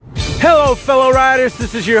Hello, fellow riders.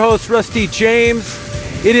 This is your host, Rusty James.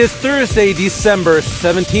 It is Thursday, December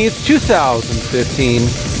 17th, 2015,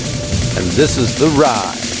 and this is The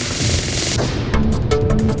Ride.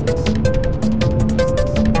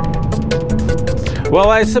 Well,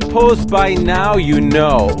 I suppose by now you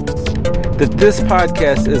know that this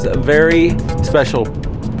podcast is a very special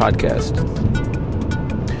podcast.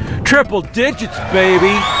 Triple digits,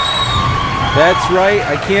 baby. That's right.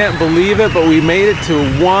 I can't believe it, but we made it to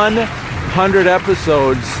 100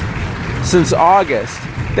 episodes since August.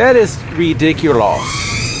 That is ridiculous.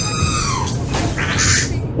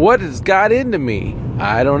 What has got into me?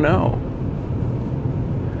 I don't know.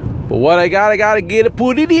 But what I gotta get it,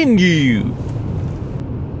 put it in you.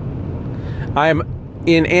 I'm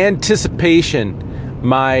in anticipation.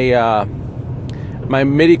 My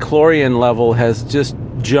midichlorian level has just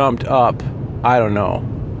jumped up. I don't know.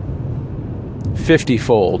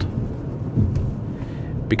 50-fold,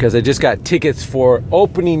 because I just got tickets for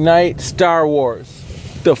opening night Star Wars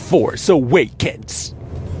The Force Awakens.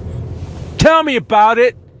 Tell me about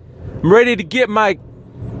it. I'm ready to get my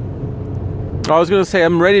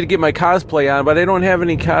cosplay on, but I don't have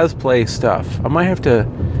any cosplay stuff. I might have to.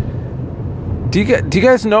 Do you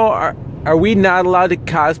guys know, are we not allowed to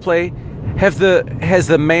cosplay? Has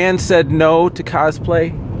the man said no to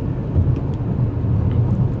cosplay?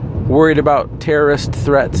 Worried about terrorist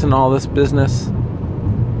threats and all this business?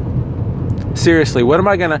 Seriously, who am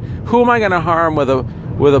I gonna harm with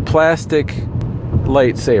a plastic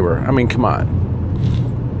lightsaber? I mean, come on.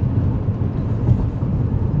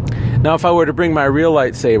 Now, if I were to bring my real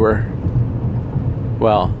lightsaber,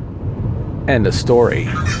 well, end of story.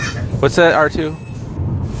 What's that, R2?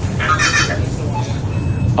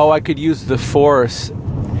 Oh, I could use the Force.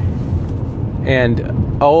 And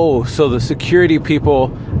so the security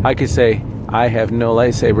people, I could say, I have no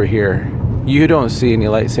lightsaber here. You don't see any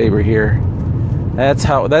lightsaber here. That's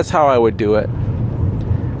how I would do it.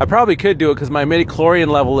 I probably could do it because my midichlorian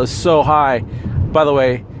level is so high. By the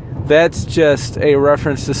way, that's just a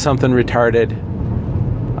reference to something retarded.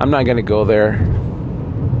 I'm not going to go there.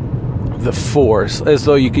 The Force, as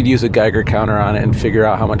though you could use a Geiger counter on it and figure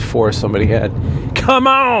out how much force somebody had. Come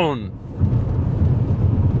on!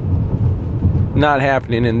 Not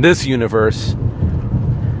happening in this universe.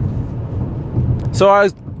 So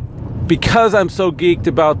because I'm so geeked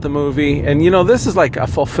about the movie, and this is like a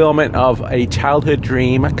fulfillment of a childhood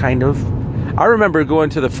dream, kind of. I remember going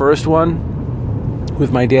to the first one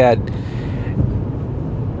with my dad,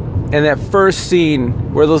 and that first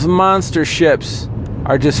scene where those monster ships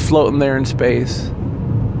are just floating there in space.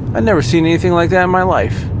 I've never seen anything like that in my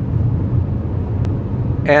life.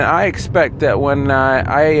 And I expect that when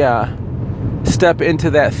I step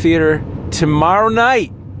into that theater tomorrow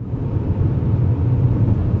night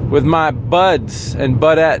with my buds and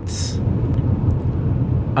budettes,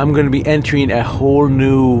 I'm going to be entering a whole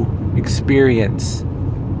new experience.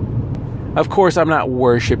 Of course, I'm not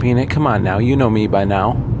worshiping it. Come on now, you know me by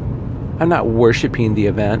now. I'm not worshiping the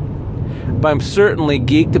event, but I'm certainly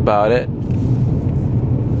geeked about it.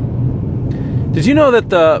 Did you know that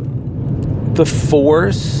the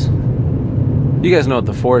Force, you guys know what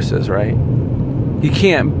the Force is, right? You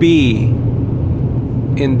can't be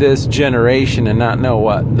in this generation and not know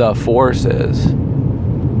what the Force is.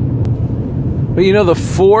 But the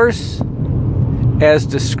Force, as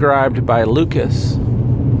described by Lucas,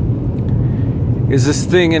 is this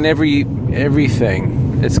thing in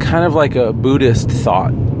everything. It's kind of like a Buddhist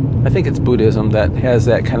thought. I think it's Buddhism that has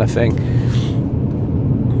that kind of thing.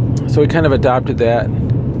 So we kind of adopted that.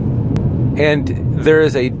 And there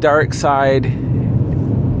is a dark side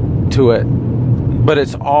to it. But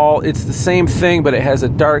it's the same thing, but it has a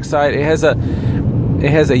dark side. It has a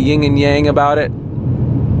yin and yang about it.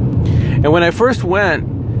 And when I first went,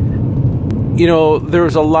 there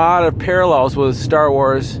was a lot of parallels with Star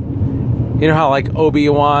Wars. You know how like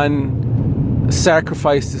Obi-Wan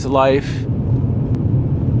sacrificed his life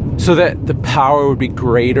so that the power would be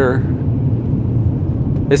greater.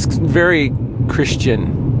 It's very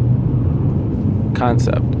Christian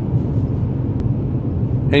concept.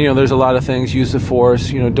 And there's a lot of things. Use the Force.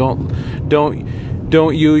 Don't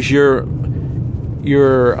use your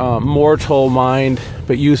mortal mind,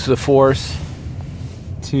 but use the Force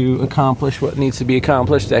to accomplish what needs to be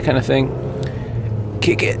accomplished. That kind of thing.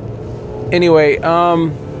 Kick it. Anyway, a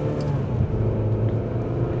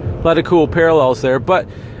lot of cool parallels there. But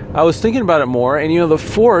I was thinking about it more, and the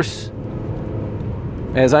Force,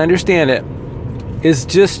 as I understand it, is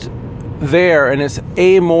just there, and it's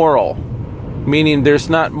amoral. Meaning there's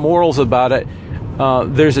not morals about it.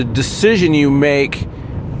 There's a decision you make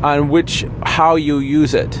on how you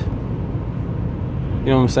use it. You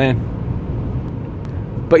know what I'm saying?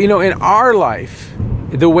 But in our life,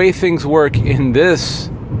 the way things work in this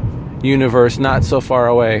universe, not so far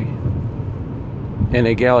away, in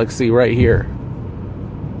a galaxy right here,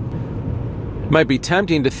 it might be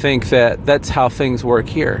tempting to think that that's how things work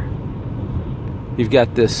here. You've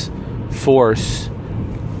got this force,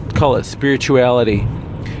 call it spirituality.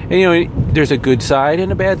 And there's a good side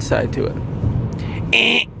and a bad side to it.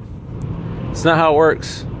 It's not how it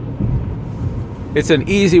works. It's an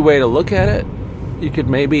easy way to look at it. You could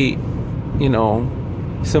maybe,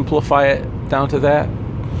 simplify it down to that.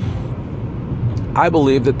 I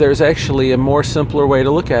believe that there's actually a more simpler way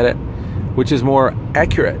to look at it, which is more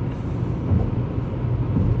accurate.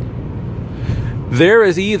 There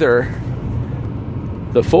is either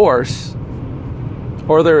the force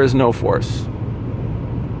or there is no force.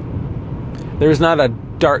 There's not a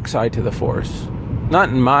dark side to the force. Not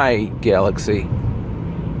in my galaxy.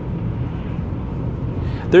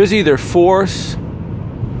 There's either force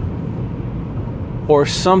or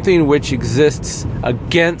something which exists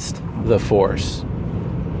against the force.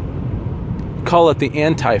 Call it the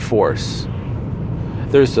anti-force.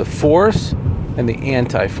 There's the force and the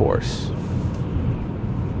anti-force.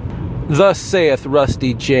 Thus saith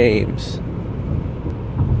Rusty James.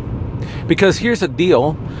 Because here's the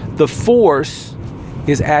deal. The force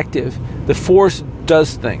is active. The force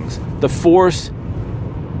does things. The force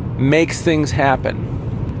makes things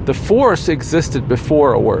happen. The force existed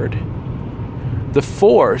before a word. The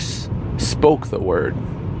force spoke the word.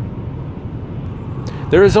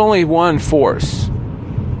 There is only one force,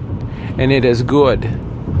 and it is good.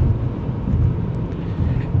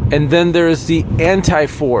 And then there is the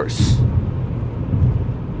anti-force.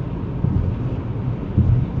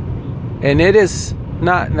 And it is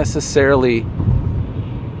not necessarily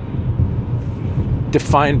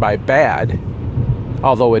defined by bad,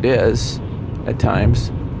 although it is at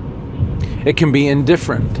times. It can be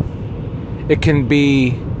indifferent. It can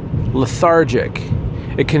be lethargic.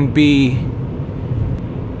 It can be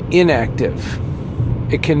inactive.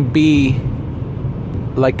 It can be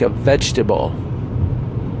like a vegetable.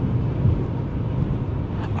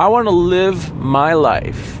 I want to live my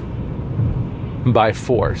life by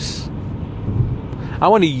force. I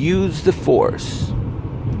want to use the force.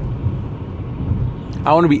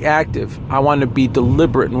 I want to be active. I want to be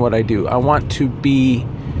deliberate in what I do. I want to be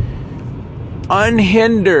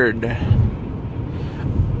unhindered,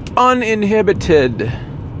 uninhibited.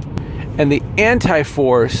 And the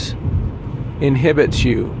anti-force inhibits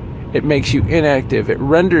you. It makes you inactive. It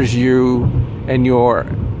renders you and your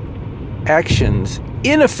actions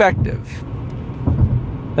ineffective.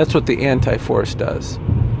 That's what the anti-force does.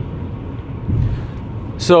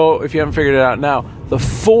 So, if you haven't figured it out now, the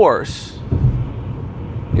force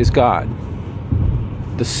is God.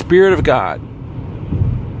 The Spirit of God.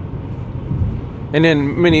 And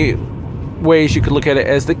in many ways you could look at it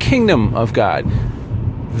as the kingdom of God.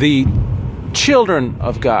 The children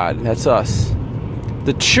of God, that's us.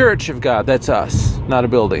 The church of God, that's us, not a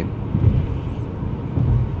building.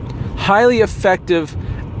 Highly effective,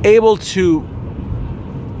 able to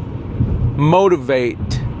motivate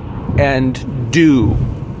and do.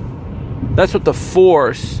 That's what the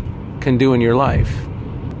force can do in your life.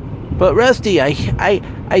 But Rusty,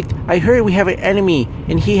 I heard we have an enemy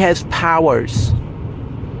and he has powers.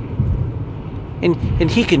 And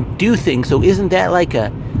he can do things, so isn't that like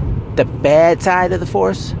the bad side of the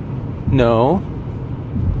force? No.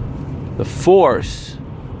 The force.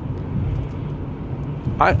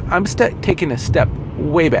 I'm taking a step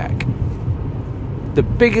way back. The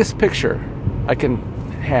biggest picture I can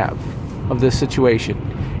have of this situation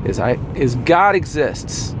is God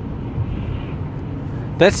exists.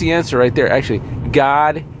 That's the answer right there. Actually,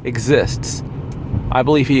 God exists. I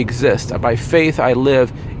believe he exists. By faith, I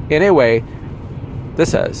live in a way that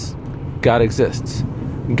says God exists.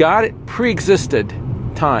 God pre-existed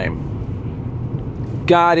time.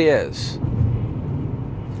 God is.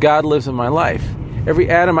 God lives in my life. Every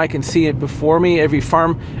atom I can see it before me, every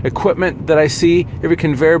farm equipment that I see, every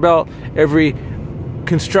conveyor belt, every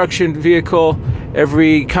construction vehicle,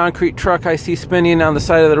 every concrete truck I see spinning on the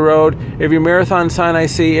side of the road, every marathon sign I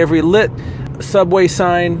see, every lit subway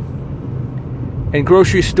sign and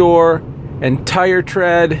grocery store and tire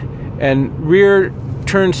tread and rear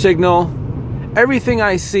turn signal, everything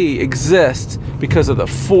I see exists because of the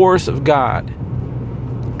force of God.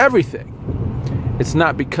 Everything. It's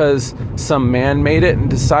not because some man made it and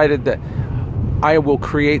decided that I will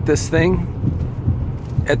create this thing.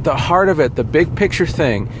 At the heart of it, the big picture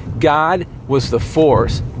thing, God was the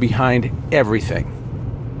force behind everything.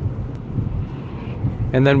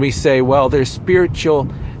 And then we say, well, there's spiritual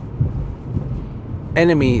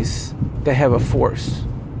enemies that have a force.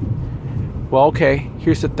 Well, okay,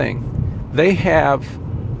 here's the thing. They have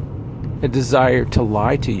a desire to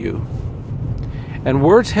lie to you. And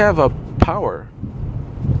words have a power.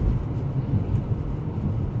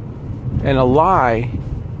 And a lie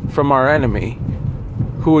from our enemy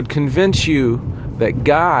who would convince you that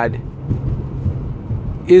God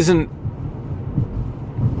isn't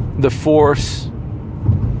the force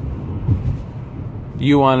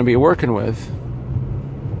you want to be working with.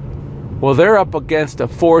 Well, they're up against a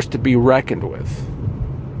force to be reckoned with.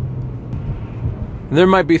 There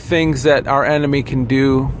might be things that our enemy can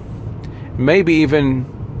do, maybe even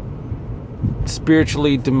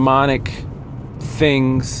spiritually demonic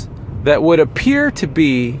things that would appear to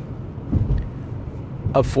be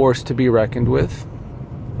a force to be reckoned with.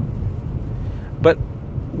 But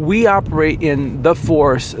we operate in the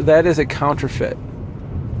force that is a counterfeit.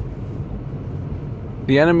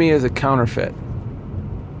 The enemy is a counterfeit.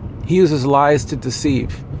 He uses lies to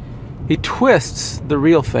deceive. He twists the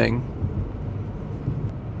real thing.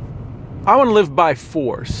 I want to live by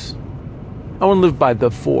force. I want to live by the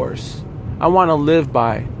force. I want to live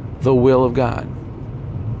by the will of God.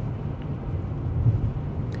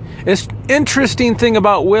 It's interesting thing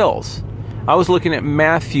about wills. I was looking at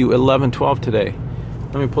Matthew 11:12 today.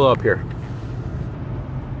 Let me pull it up here.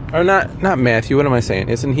 Or not Matthew, what am I saying?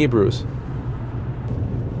 It's in Hebrews.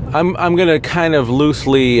 I'm going to kind of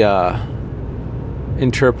loosely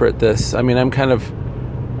interpret this. I mean, I'm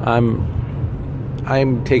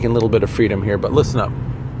taking a little bit of freedom here, but listen up.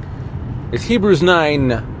 It's Hebrews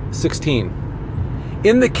 9:16.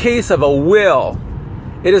 In the case of a will,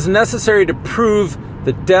 it is necessary to prove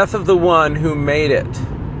the death of the one who made it,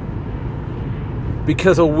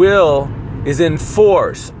 because a will is in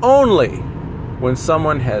force only when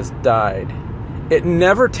someone has died. It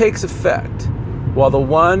never takes effect while the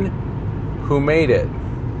one who made it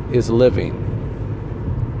is living.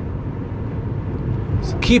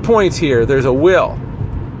 So key points here. There's a will.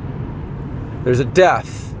 There's a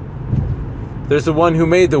death. There's the one who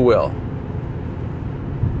made the will.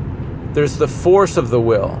 There's the force of the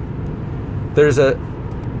will. There's a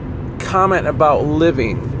comment about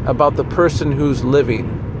living, about the person who's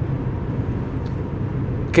living.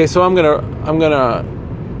 Okay, so I'm gonna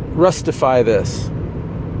rustify this.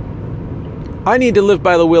 I need to live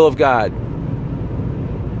by the will of God.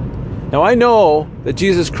 Now I know that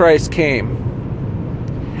Jesus Christ came,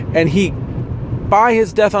 and He, by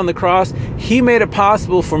His death on the cross, He made it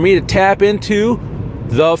possible for me to tap into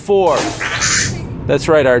the force. That's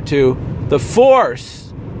right, R2. The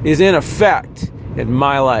force is in effect in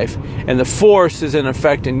my life, and the force is in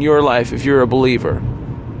effect in your life if you're a believer.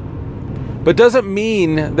 But doesn't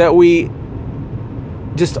mean that we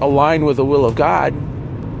just align with the will of God.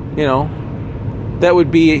 You know, that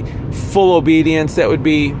would be full obedience. That would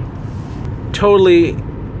be totally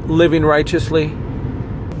living righteously.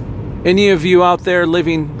 Any of you out there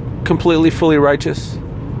living completely, fully righteous?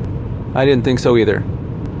 I didn't think so either.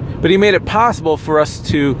 But He made it possible for us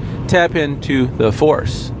to tap into the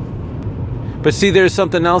force. But see, there's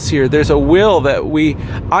something else here. There's a will that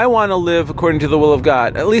I want to live according to the will of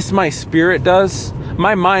God. At least my spirit does.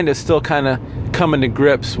 My mind is still kind of coming to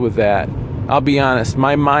grips with that. I'll be honest.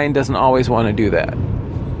 My mind doesn't always want to do that.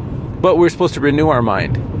 But we're supposed to renew our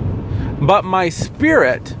mind. But my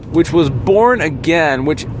spirit, which was born again,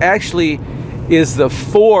 which actually is the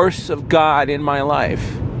force of God in my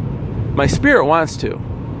life, my spirit wants to.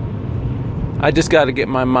 I just got to get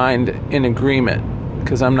my mind in agreement,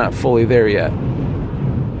 because I'm not fully there yet.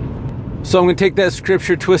 So I'm going to take that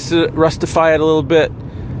scripture, twist it, rustify it a little bit.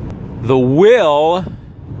 The will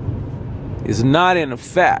is not in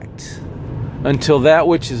effect until that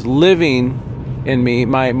which is living in me,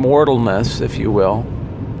 my mortalness, if you will,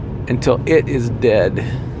 until it is dead.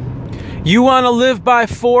 You want to live by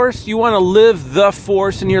force? You want to live the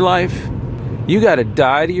force in your life? You got to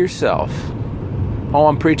die to yourself. Oh,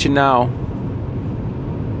 I'm preaching now.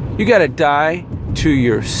 You got to die to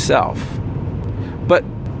yourself. But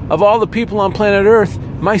of all the people on planet Earth,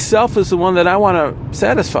 myself is the one that I want to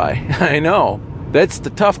satisfy. I know. That's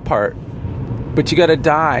the tough part. But you got to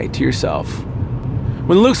die to yourself.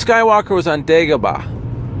 When Luke Skywalker was on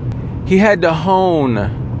Dagobah, he had to hone.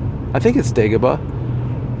 I think it's Dagobah.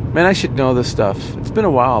 Man, I should know this stuff. It's been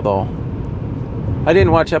a while, though. I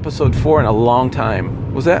didn't watch episode 4 in a long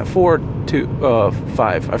time. Was that 4 or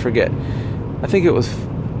 5? I forget. I think it was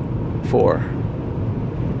 4.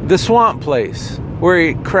 The swamp place where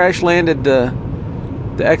he crash landed the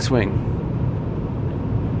X-Wing.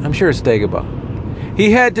 I'm sure it's Dagobah.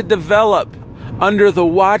 He had to develop under the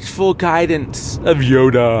watchful guidance of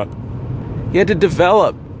Yoda. He had to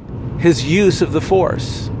develop his use of the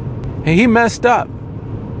Force. And he messed up.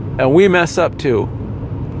 And we mess up too.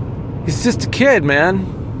 He's just a kid,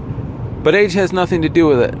 man. But age has nothing to do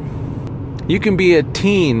with it. You can be a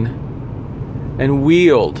teen and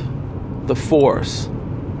wield the Force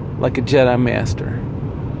like a Jedi Master.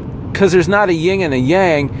 Because there's not a yin and a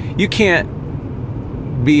yang. You can't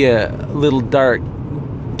be a little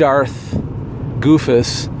Darth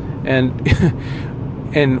Goofus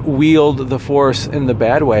and wield the Force in the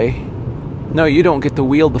bad way. No, you don't get to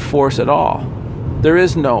wield the Force at all. There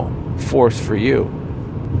is no Force for you.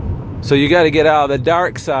 So you got to get out of the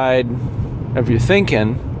dark side of your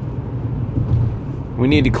thinking. We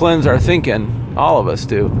need to cleanse our thinking. All of us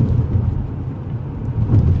do.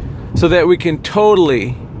 So that we can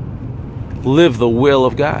totally live the will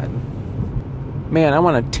of God. Man, I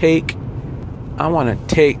want to take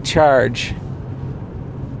charge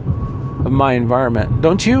of my environment.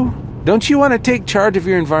 Don't you? Don't you want to take charge of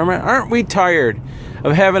your environment? Aren't we tired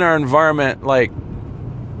of having our environment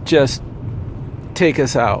just take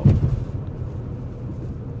us out?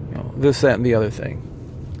 This, that, and the other thing.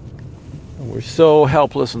 We're so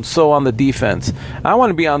helpless and so on the defense. I want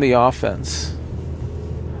to be on the offense.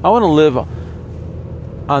 I want to live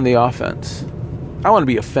on the offense. I want to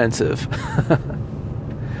be offensive.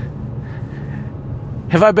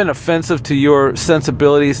 Have I been offensive to your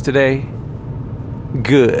sensibilities today?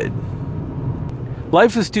 Good.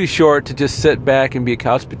 Life is too short to just sit back and be a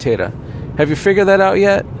couch potato. Have you figured that out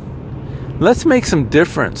yet? Let's make some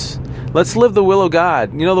difference. Let's live the will of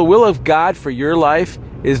God. You know, the will of God for your life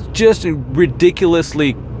is just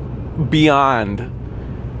ridiculously beyond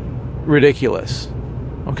ridiculous.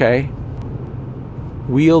 Okay?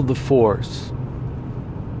 Wield the Force.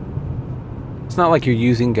 It's not like you're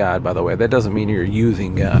using God, by the way. That doesn't mean you're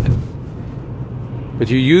using God. But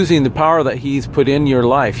you're using the power that He's put in your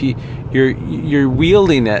life. You're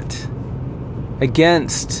wielding it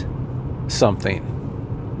against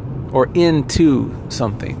something or into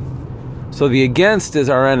something. So the against is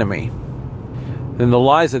our enemy. Then the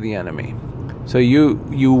lies of the enemy. So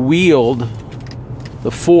you wield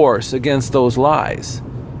the Force against those lies.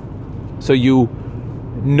 So you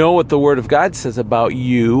know what the Word of God says about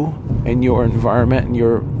you and your environment and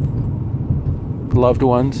your loved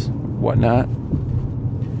ones, whatnot.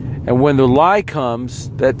 And when the lie comes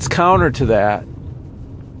that's counter to that,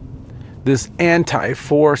 this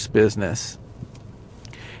anti-force business,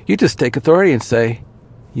 you just take authority and say,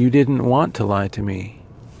 you didn't want to lie to me.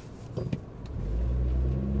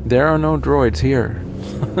 There are no droids here.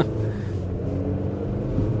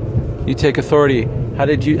 You take authority. How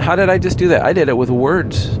did I just do that? I did it with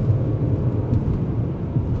words.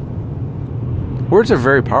 Words are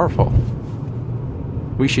very powerful.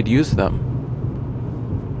 We should use them.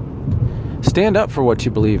 Stand up for what you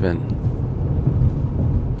believe in.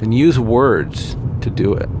 And use words to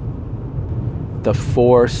do it. The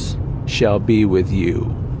Force shall be with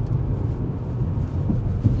you.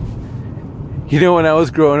 You know, when I was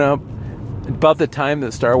growing up, about the time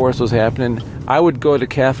that Star Wars was happening, I would go to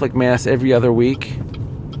Catholic Mass every other week.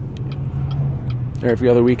 Or every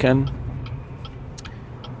other weekend.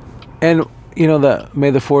 And, you know, the may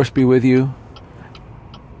the Force be with you.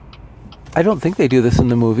 I don't think they do this in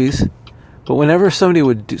the movies. But whenever somebody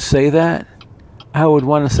would say that, I would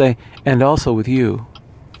want to say, and also with you.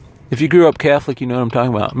 If you grew up Catholic, you know what I'm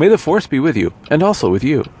talking about. May the Force be with you, and also with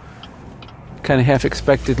you. Kind of half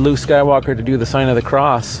expected Luke Skywalker to do the sign of the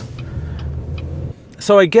cross.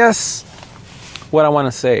 So I guess what I want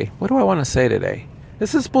to say. What do I want to say today?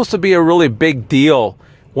 This is supposed to be a really big deal.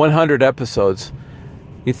 100 episodes.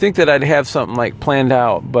 You'd think that I'd have something like planned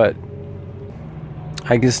out, but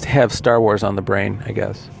I just have Star Wars on the brain, I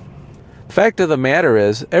guess. The fact of the matter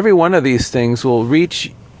is, every one of these things will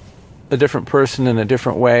reach a different person in a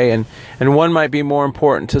different way, and one might be more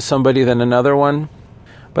important to somebody than another one.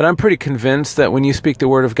 But I'm pretty convinced that when you speak the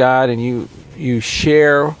Word of God and you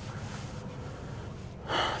share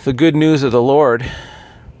the good news of the Lord,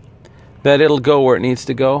 that it'll go where it needs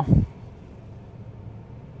to go.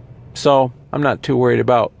 So I'm not too worried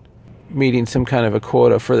about meeting some kind of a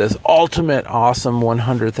quota for this ultimate awesome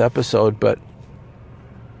 100th episode, but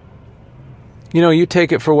you know, you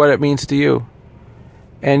take it for what it means to you.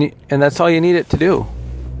 And that's all you need it to do.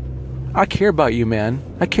 I care about you, man.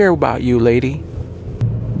 I care about you, lady.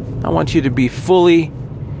 I want you to be fully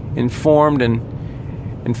informed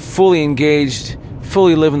and fully engaged,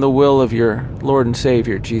 fully living the will of your Lord and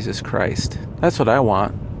Savior, Jesus Christ. That's what I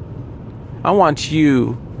want. I want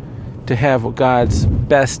you to have what God's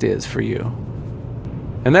best is for you.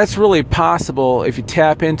 And that's really possible if you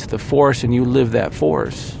tap into the Force and you live that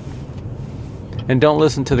Force. And don't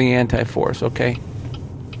listen to the anti-Force, okay?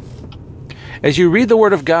 As you read the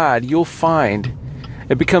Word of God, you'll find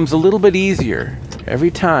it becomes a little bit easier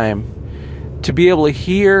every time to be able to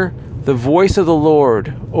hear the voice of the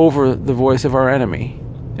Lord over the voice of our enemy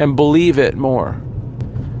and believe it more.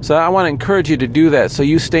 So I want to encourage you to do that, so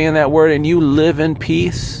you stay in that Word and you live in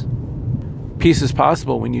peace. Peace is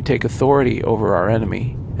possible when you take authority over our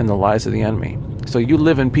enemy and the lies of the enemy. So you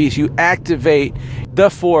live in peace. You activate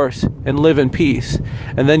the force and live in peace.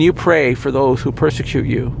 And then you pray for those who persecute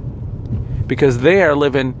you, because they are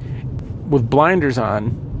living with blinders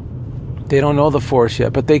on. They don't know the force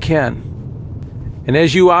yet, but they can. And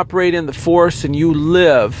as you operate in the force and you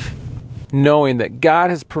live knowing that God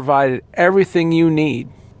has provided everything you need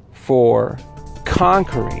for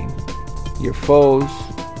conquering your foes,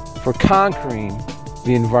 for conquering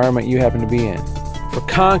the environment you happen to be in, for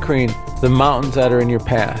conquering the mountains that are in your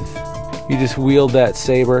path, you just wield that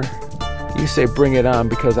saber. You say, bring it on,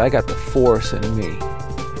 because I got the force in me.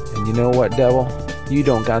 And you know what, devil? You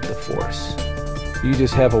don't got the force. You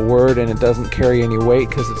just have a word and it doesn't carry any weight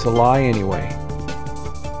because it's a lie anyway.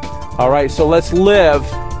 All right, so let's live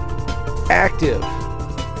active,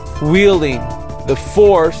 wielding the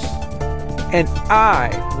force, and I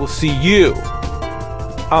will see you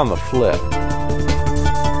on the flip.